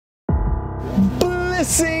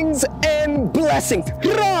Blessings and blessings.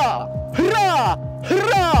 Hurrah! Hurrah!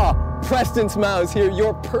 Hurrah! Preston Smiles here,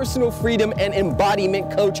 your personal freedom and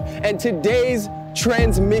embodiment coach. And today's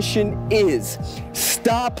transmission is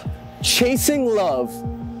stop chasing love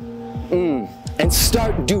and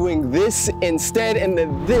start doing this instead. And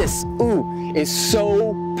this is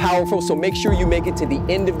so powerful. So make sure you make it to the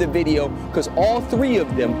end of the video because all three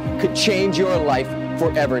of them could change your life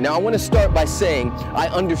forever. Now I want to start by saying I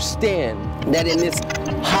understand that in this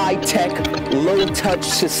high-tech, low-touch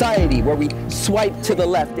society where we swipe to the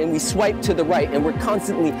left and we swipe to the right and we're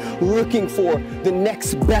constantly looking for the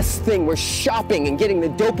next best thing. We're shopping and getting the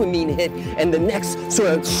dopamine hit and the next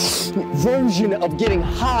sort of version of getting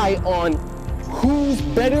high on who's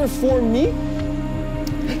better for me,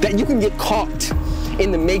 that you can get caught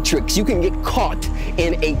in the matrix. You can get caught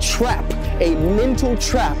in a trap, a mental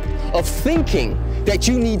trap of thinking that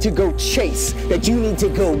you need to go chase, that you need to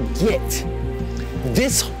go get.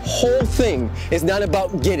 This whole thing is not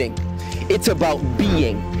about getting, it's about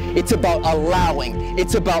being. It's about allowing,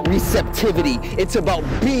 it's about receptivity, it's about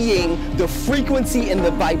being the frequency and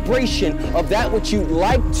the vibration of that which you'd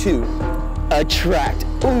like to attract.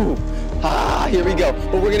 Here we go,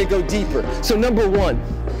 but we're gonna go deeper. So number one,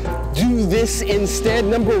 do this instead.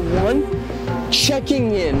 Number one,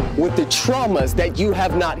 checking in with the traumas that you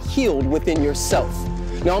have not healed within yourself.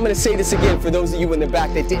 Now I'm gonna say this again for those of you in the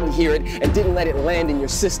back that didn't hear it and didn't let it land in your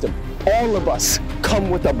system. All of us come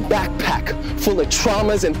with a backpack full of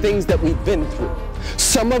traumas and things that we've been through.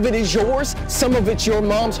 Some of it is yours, some of it's your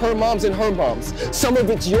mom's, her mom's, and her mom's. Some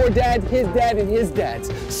of it's your dad, and his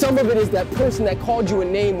dad's. Some of it is that person that called you a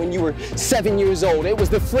name when you were 7 years old. It was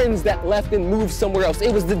the friends that left and moved somewhere else.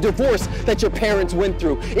 It was the divorce that your parents went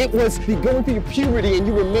through. It was the going through your puberty and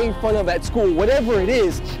you were made fun of at school. Whatever it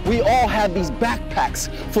is, we all have these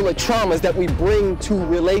backpacks full of traumas that we bring to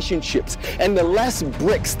relationships. And the less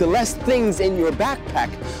bricks, the less things in your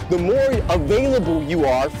backpack, the more available you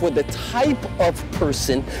are for the type of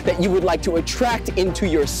person that you would like to attract into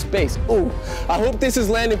your space. I hope this is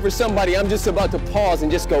landing for somebody. I'm just about to pause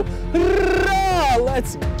and just go,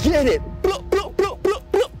 let's get it.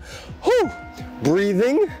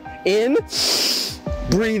 Breathing in,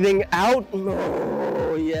 breathing out.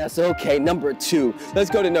 Oh, yes, okay, number two. Let's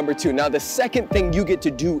go to number two. Now, the second thing you get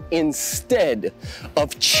to do instead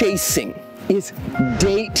of chasing is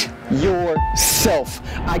date yourself.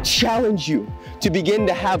 I challenge you to begin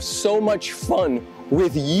to have so much fun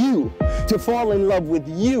with you, to fall in love with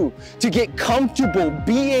you, to get comfortable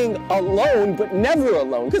being alone, but never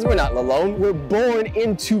alone, because we're not alone. We're born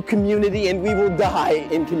into community and we will die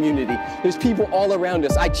in community. There's people all around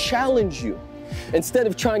us. I challenge you, instead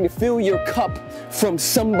of trying to fill your cup from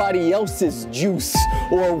somebody else's juice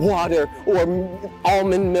or water or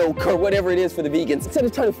almond milk or whatever it is for the vegans, instead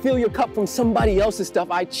of trying to fill your cup from somebody else's stuff,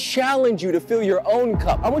 I challenge you to fill your own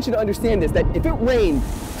cup. I want you to understand this, that if it rained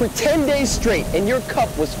for 10 days straight and your cup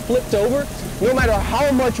was flipped over, no matter how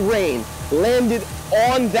much rain landed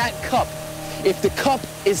on that cup, if the cup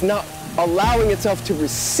is not allowing itself to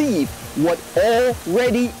receive what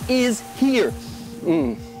already is here,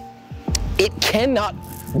 it cannot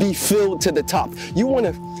be filled to the top. You want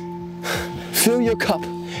to fill your cup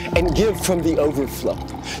and give from the overflow.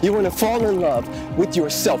 You want to fall in love with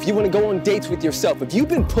yourself. You want to go on dates with yourself. If you've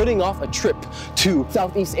been putting off a trip to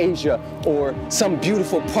Southeast Asia or some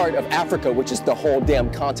beautiful part of Africa, which is the whole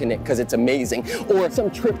damn continent because it's amazing, or some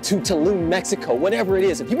trip to Tulum, Mexico, whatever it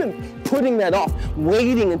is, if you've been putting that off,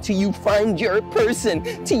 waiting until you find your person,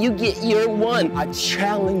 till you get your one, I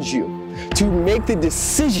challenge you to make the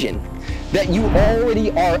decision that you already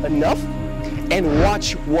are enough and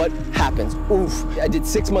watch what happens. I did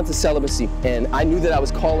 6 months of celibacy and I knew that I was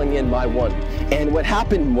calling in my one. And what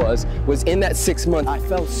happened was in that 6 months, I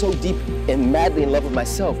fell so deep and madly in love with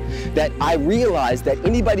myself that I realized that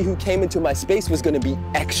anybody who came into my space was gonna be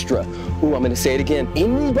extra. I'm gonna say it again.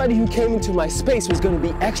 Anybody who came into my space was gonna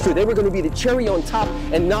be extra. They were gonna be the cherry on top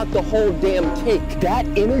and not the whole damn cake. That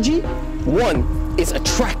energy, one, is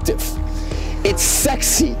attractive. It's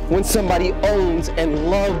sexy when somebody owns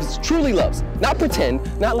and loves, truly loves. Not pretend,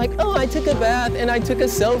 not like, oh, I took a bath and I took a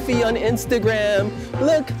selfie on Instagram.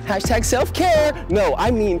 Look, hashtag self-care. No,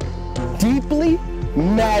 I mean deeply,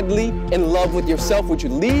 madly in love with yourself, which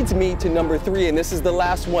leads me to number three, and this is the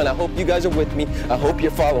last one. I hope you guys are with me. I hope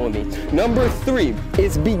you're following me. Number three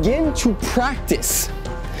is begin to practice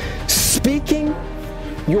speaking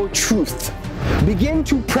your truth Begin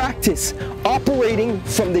to practice operating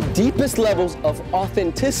from the deepest levels of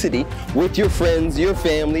authenticity with your friends, your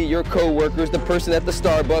family, your co-workers, the person at the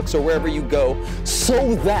Starbucks or wherever you go,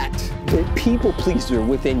 so that the people pleaser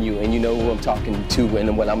within you, and you know who I'm talking to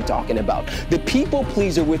and what I'm talking about, the people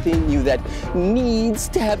pleaser within you that needs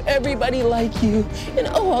to have everybody like you, and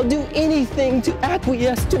oh, I'll do anything to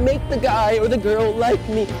acquiesce to make the guy or the girl like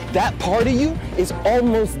me. That part of you is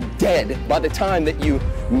almost dead by the time that you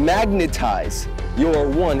magnetize your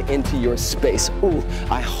one into your space. Ooh,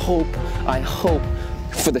 I hope,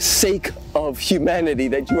 for the sake of humanity,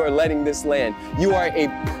 that you are letting this land. You are a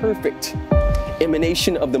perfect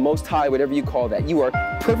emanation of the Most High, whatever you call that. You are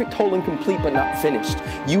perfect, whole, and complete, but not finished.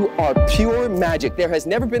 You are pure magic. There has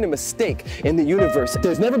never been a mistake in the universe.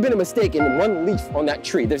 There's never been a mistake in one leaf on that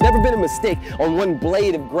tree. There's never been a mistake on one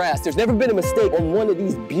blade of grass. There's never been a mistake on one of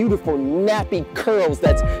these beautiful nappy curls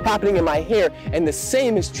that's happening in my hair. And the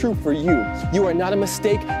same is true for you. You are not a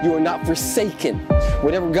mistake. You are not forsaken.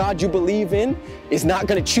 Whatever God you believe in is not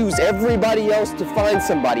going to choose everybody else to find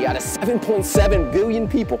somebody. Out of 7.7 billion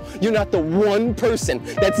people, you're not the one person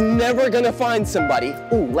that's never going to find somebody.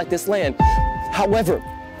 Ooh, let this land. However,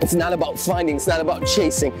 it's not about finding, it's not about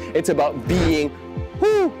chasing, it's about being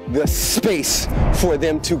the space for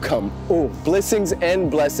them to come. Oh, blessings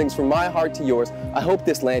and blessings from my heart to yours. I hope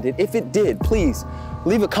this landed. If it did, please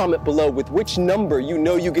leave a comment below with which number you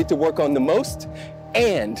know you get to work on the most,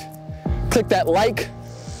 and click that like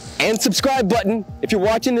and subscribe button if you're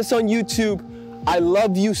watching this on YouTube. I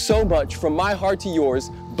love you so much from my heart to yours.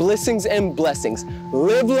 Blessings and blessings.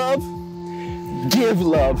 Live love, give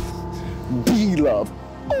love, be love.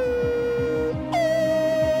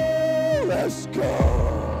 Let's go.